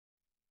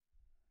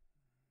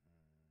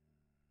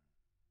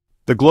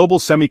The global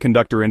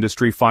semiconductor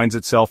industry finds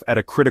itself at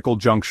a critical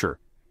juncture.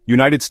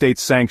 United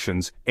States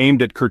sanctions,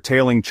 aimed at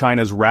curtailing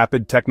China's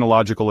rapid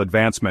technological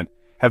advancement,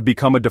 have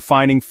become a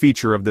defining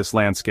feature of this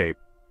landscape.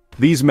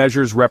 These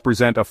measures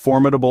represent a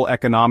formidable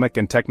economic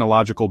and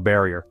technological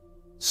barrier.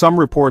 Some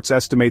reports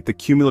estimate the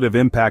cumulative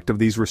impact of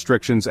these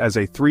restrictions as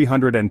a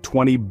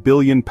 £320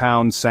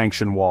 billion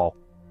sanction wall.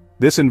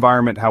 This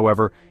environment,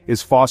 however,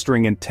 is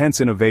fostering intense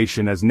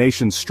innovation as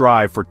nations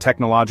strive for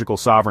technological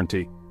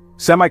sovereignty.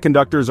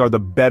 Semiconductors are the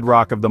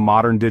bedrock of the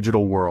modern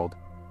digital world.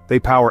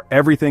 They power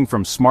everything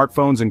from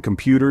smartphones and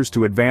computers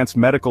to advanced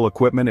medical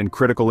equipment and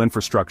critical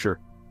infrastructure.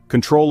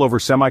 Control over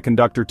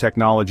semiconductor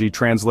technology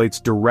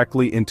translates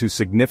directly into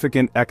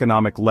significant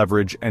economic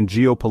leverage and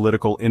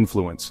geopolitical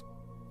influence.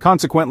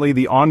 Consequently,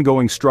 the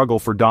ongoing struggle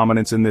for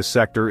dominance in this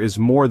sector is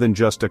more than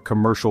just a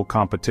commercial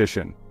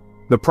competition.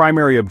 The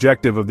primary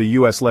objective of the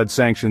US-led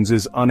sanctions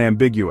is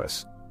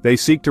unambiguous. They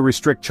seek to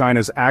restrict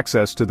China's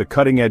access to the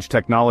cutting-edge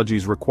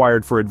technologies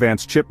required for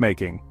advanced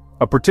chipmaking.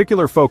 A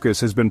particular focus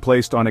has been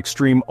placed on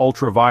extreme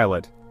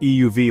ultraviolet,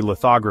 EUV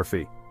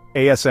lithography.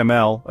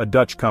 ASML, a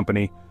Dutch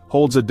company,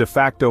 holds a de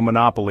facto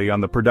monopoly on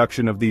the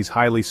production of these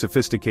highly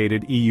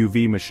sophisticated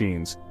EUV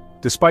machines.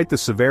 Despite the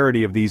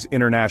severity of these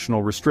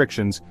international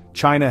restrictions,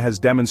 China has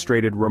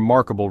demonstrated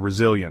remarkable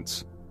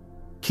resilience.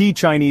 Key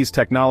Chinese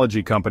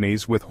technology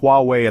companies, with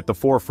Huawei at the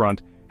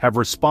forefront, have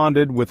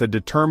responded with a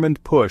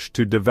determined push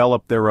to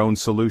develop their own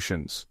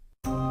solutions.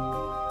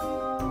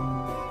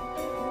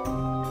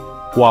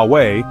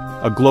 Huawei,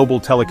 a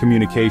global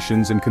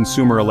telecommunications and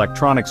consumer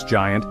electronics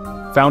giant,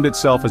 found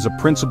itself as a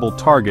principal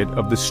target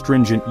of the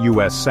stringent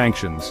US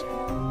sanctions.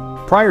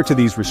 Prior to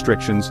these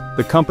restrictions,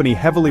 the company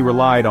heavily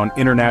relied on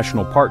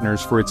international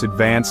partners for its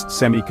advanced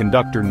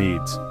semiconductor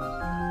needs.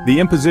 The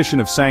imposition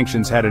of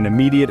sanctions had an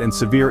immediate and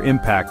severe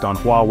impact on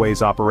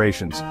Huawei's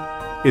operations.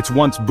 Its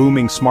once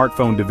booming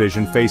smartphone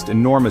division faced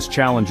enormous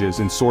challenges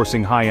in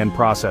sourcing high-end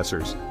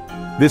processors.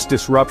 This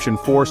disruption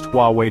forced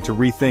Huawei to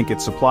rethink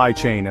its supply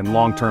chain and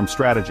long-term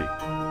strategy.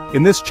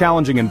 In this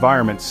challenging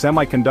environment,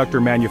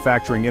 Semiconductor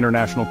Manufacturing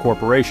International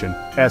Corporation,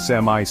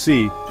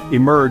 SMIC,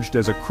 emerged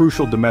as a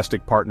crucial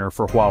domestic partner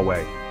for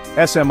Huawei.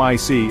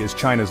 SMIC is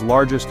China's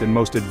largest and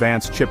most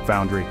advanced chip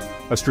foundry.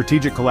 A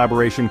strategic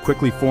collaboration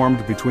quickly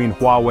formed between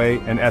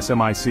Huawei and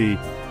SMIC.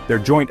 Their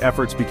joint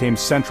efforts became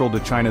central to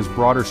China's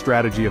broader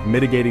strategy of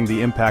mitigating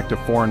the impact of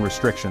foreign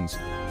restrictions.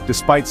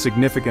 Despite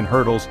significant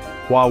hurdles,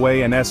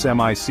 Huawei and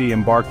SMIC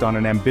embarked on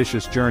an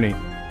ambitious journey.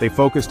 They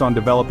focused on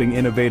developing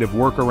innovative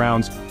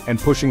workarounds and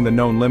pushing the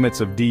known limits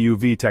of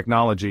DUV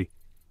technology.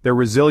 Their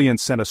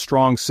resilience sent a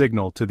strong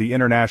signal to the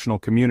international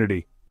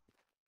community.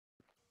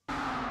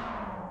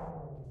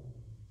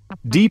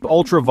 Deep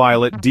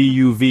ultraviolet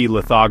DUV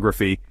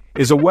lithography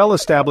is a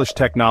well-established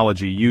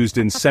technology used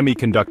in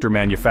semiconductor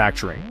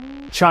manufacturing.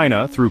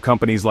 China, through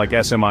companies like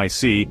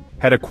SMIC,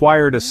 had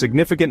acquired a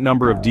significant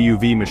number of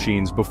DUV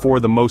machines before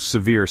the most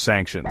severe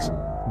sanctions.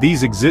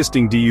 These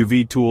existing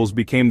DUV tools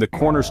became the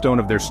cornerstone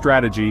of their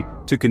strategy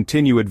to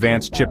continue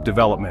advanced chip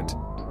development.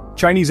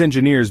 Chinese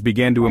engineers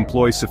began to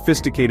employ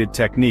sophisticated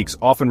techniques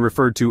often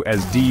referred to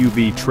as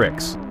DUV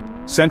tricks.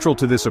 Central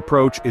to this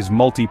approach is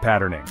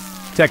multi-patterning.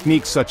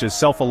 Techniques such as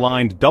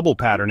self-aligned double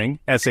patterning,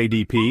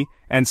 SADP,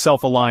 and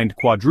self-aligned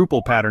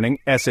quadruple patterning,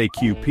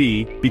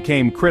 SAQP,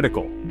 became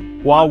critical.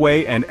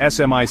 Huawei and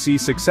SMIC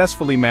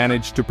successfully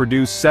managed to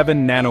produce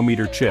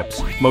 7-nanometer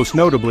chips, most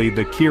notably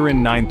the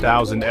Kirin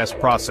 9000S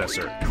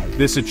processor.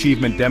 This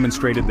achievement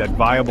demonstrated that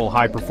viable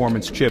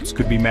high-performance chips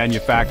could be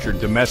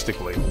manufactured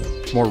domestically.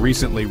 More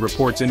recently,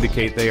 reports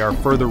indicate they are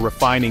further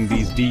refining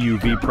these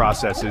DUV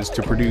processes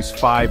to produce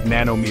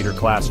 5-nanometer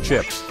class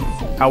chips.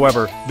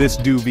 However, this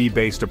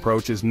DUV-based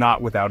approach is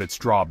not without its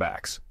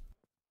drawbacks.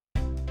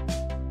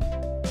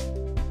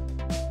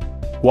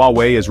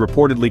 Huawei is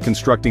reportedly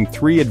constructing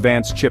 3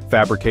 advanced chip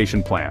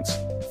fabrication plants,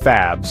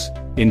 fabs,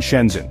 in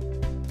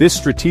Shenzhen. This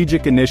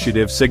strategic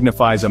initiative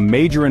signifies a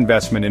major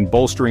investment in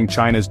bolstering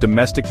China's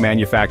domestic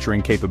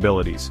manufacturing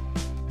capabilities.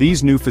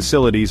 These new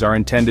facilities are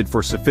intended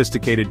for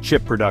sophisticated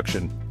chip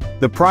production.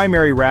 The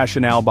primary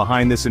rationale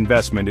behind this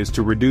investment is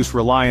to reduce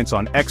reliance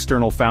on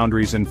external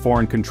foundries and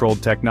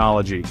foreign-controlled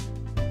technology.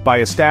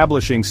 By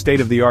establishing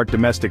state-of-the-art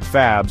domestic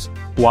fabs,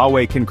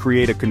 Huawei can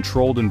create a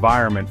controlled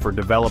environment for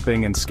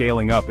developing and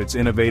scaling up its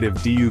innovative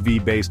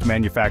DUV-based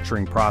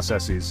manufacturing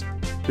processes.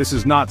 This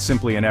is not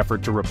simply an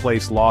effort to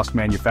replace lost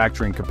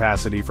manufacturing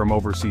capacity from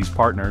overseas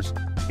partners.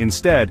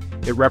 Instead,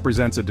 it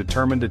represents a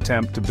determined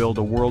attempt to build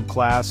a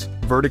world-class,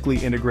 vertically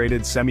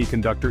integrated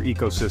semiconductor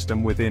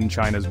ecosystem within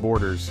China's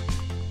borders.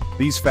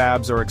 These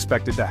fabs are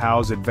expected to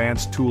house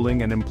advanced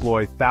tooling and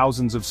employ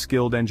thousands of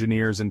skilled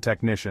engineers and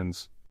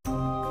technicians.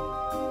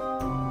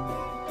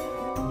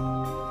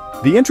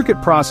 The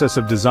intricate process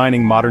of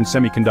designing modern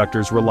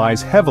semiconductors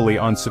relies heavily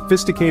on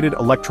sophisticated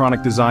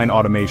electronic design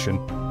automation,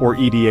 or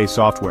EDA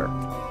software.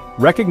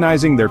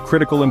 Recognizing their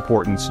critical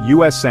importance,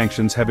 US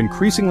sanctions have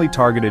increasingly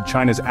targeted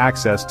China's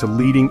access to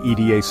leading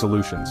EDA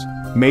solutions.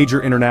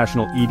 Major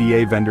international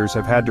EDA vendors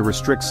have had to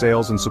restrict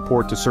sales and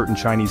support to certain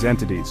Chinese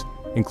entities.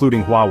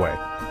 including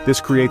Huawei. This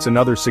creates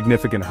another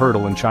significant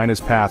hurdle in China's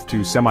path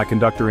to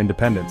semiconductor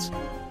independence.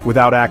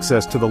 Without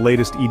access to the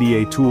latest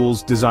EDA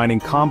tools, designing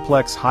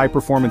complex,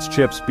 high-performance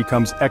chips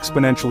becomes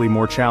exponentially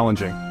more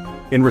challenging.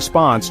 In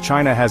response,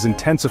 China has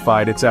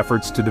intensified its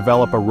efforts to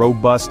develop a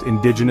robust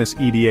indigenous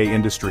EDA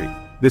industry.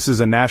 This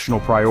is a national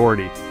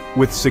priority,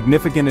 with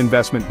significant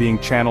investment being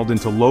channeled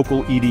into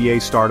local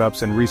EDA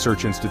startups and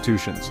research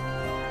institutions.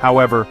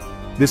 However,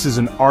 this is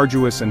an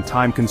arduous and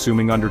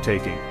time-consuming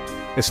undertaking.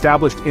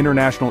 Established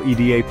international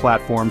EDA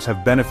platforms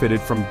have benefited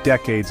from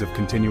decades of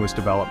continuous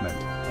development.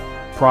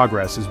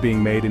 Progress is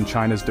being made in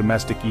China's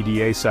domestic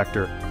EDA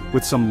sector,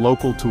 with some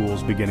local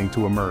tools beginning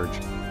to emerge.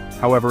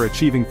 However,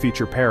 achieving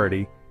feature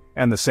parity,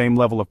 and the same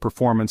level of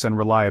performance and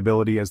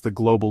reliability as the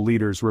global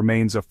leaders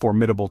remains a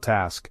formidable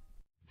task.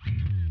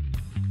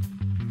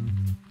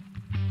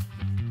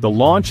 The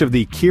launch of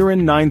the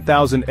Kirin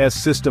 9000S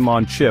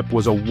system-on-chip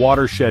was a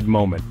watershed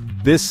moment.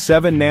 This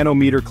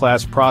 7nm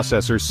class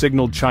processor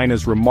signaled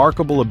China's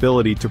remarkable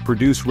ability to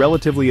produce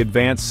relatively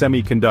advanced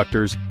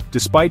semiconductors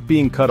despite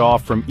being cut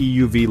off from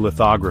EUV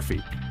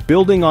lithography.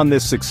 Building on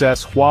this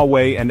success,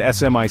 Huawei and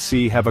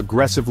SMIC have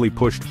aggressively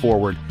pushed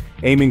forward,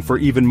 aiming for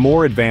even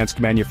more advanced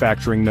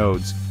manufacturing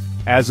nodes.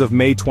 As of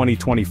May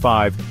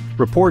 2025,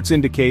 reports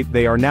indicate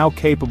they are now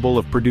capable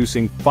of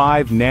producing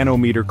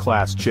 5nm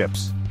class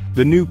chips.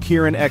 The new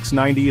Kirin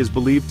X90 is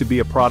believed to be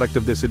a product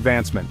of this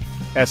advancement.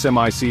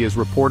 SMIC is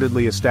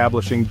reportedly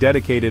establishing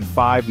dedicated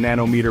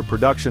 5nm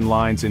production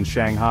lines in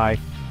Shanghai,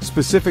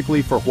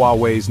 specifically for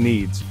Huawei's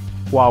needs.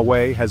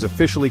 Huawei has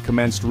officially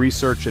commenced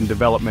research and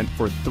development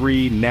for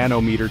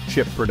 3nm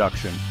chip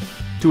production.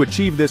 To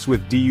achieve this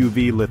with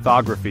DUV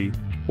lithography,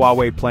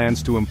 Huawei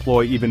plans to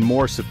employ even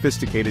more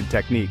sophisticated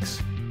techniques.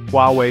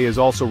 Huawei is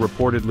also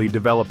reportedly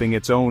developing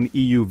its own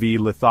EUV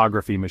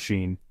lithography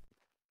machine.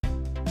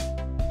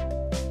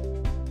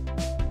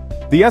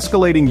 The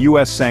escalating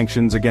U.S.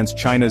 sanctions against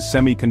China's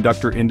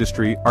semiconductor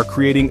industry are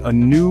creating a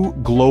new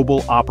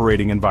global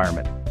operating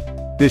environment.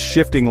 This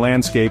shifting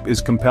landscape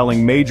is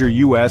compelling major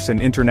U.S.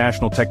 and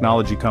international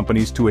technology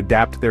companies to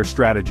adapt their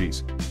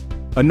strategies.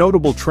 A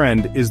notable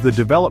trend is the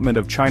development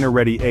of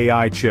China-ready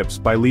AI chips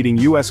by leading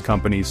U.S.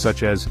 companies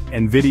such as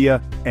NVIDIA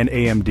and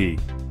AMD.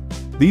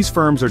 These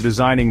firms are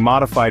designing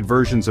modified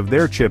versions of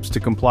their chips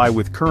to comply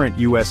with current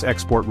U.S.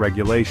 export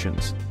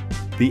regulations.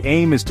 The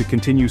aim is to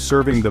continue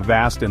serving the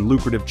vast and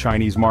lucrative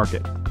Chinese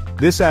market.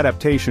 This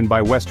adaptation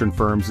by Western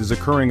firms is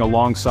occurring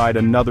alongside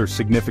another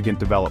significant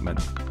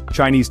development.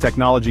 Chinese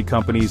technology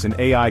companies and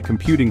AI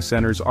computing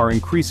centers are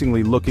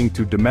increasingly looking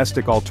to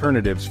domestic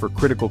alternatives for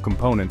critical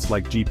components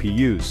like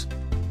GPUs.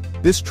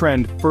 This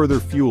trend further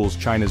fuels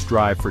China's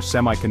drive for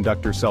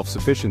semiconductor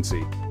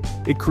self-sufficiency.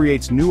 It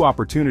creates new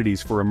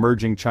opportunities for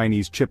emerging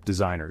Chinese chip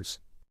designers.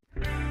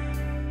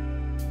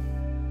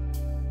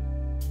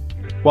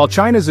 While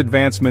China's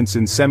advancements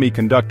in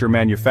semiconductor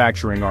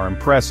manufacturing are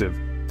impressive,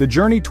 the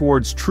journey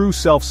towards true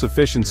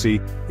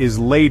self-sufficiency is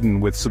laden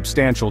with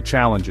substantial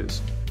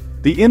challenges.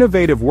 The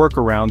innovative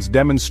workarounds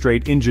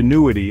demonstrate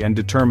ingenuity and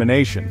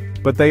determination,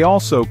 but they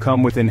also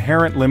come with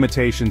inherent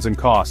limitations and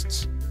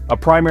costs. A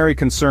primary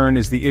concern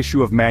is the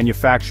issue of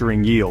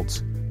manufacturing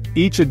yields.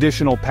 Each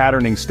additional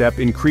patterning step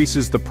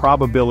increases the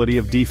probability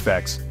of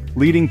defects,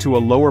 leading to a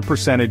lower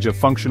percentage of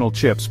functional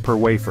chips per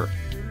wafer.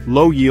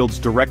 Low yields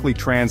directly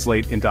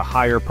translate into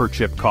higher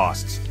per-chip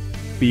costs.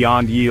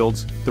 Beyond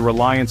yields, the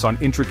reliance on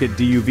intricate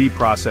DUV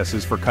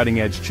processes for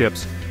cutting-edge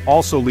chips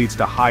also leads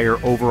to higher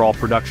overall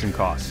production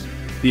costs.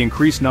 The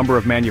increased number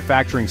of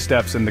manufacturing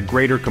steps and the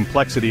greater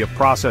complexity of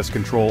process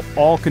control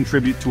all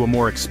contribute to a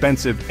more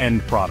expensive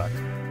end product.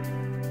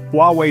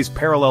 Huawei's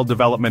parallel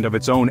development of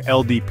its own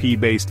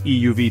LDP-based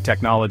EUV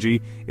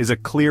technology is a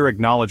clear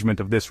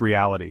acknowledgement of this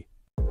reality.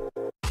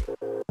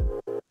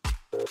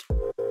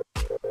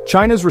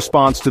 China's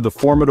response to the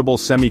formidable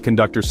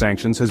semiconductor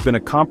sanctions has been a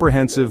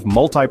comprehensive,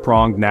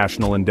 multi-pronged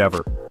national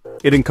endeavor.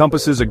 It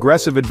encompasses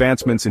aggressive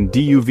advancements in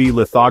DUV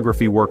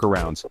lithography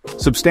workarounds,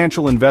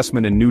 substantial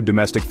investment in new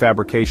domestic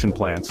fabrication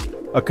plants,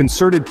 a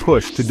concerted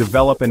push to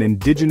develop an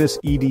indigenous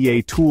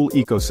EDA tool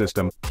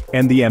ecosystem,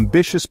 and the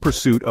ambitious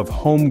pursuit of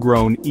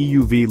homegrown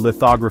EUV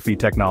lithography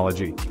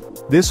technology.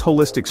 This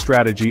holistic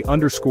strategy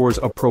underscores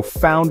a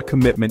profound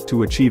commitment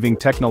to achieving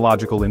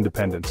technological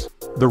independence.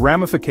 The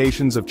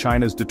ramifications of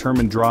China's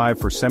determined drive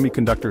for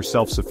semiconductor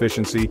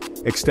self-sufficiency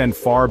extend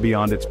far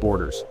beyond its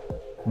borders.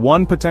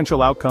 One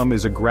potential outcome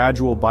is a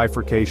gradual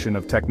bifurcation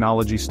of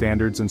technology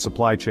standards and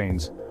supply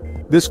chains.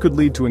 This could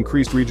lead to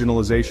increased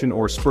regionalization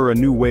or spur a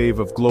new wave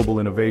of global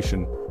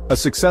innovation. A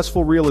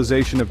successful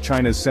realization of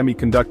China's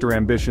semiconductor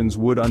ambitions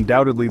would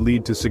undoubtedly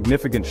lead to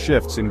significant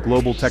shifts in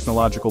global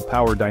technological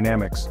power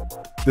dynamics.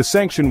 The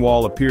sanction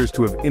wall appears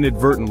to have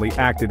inadvertently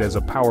acted as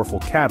a powerful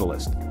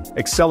catalyst,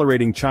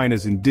 accelerating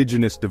China's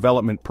indigenous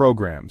development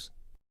programs.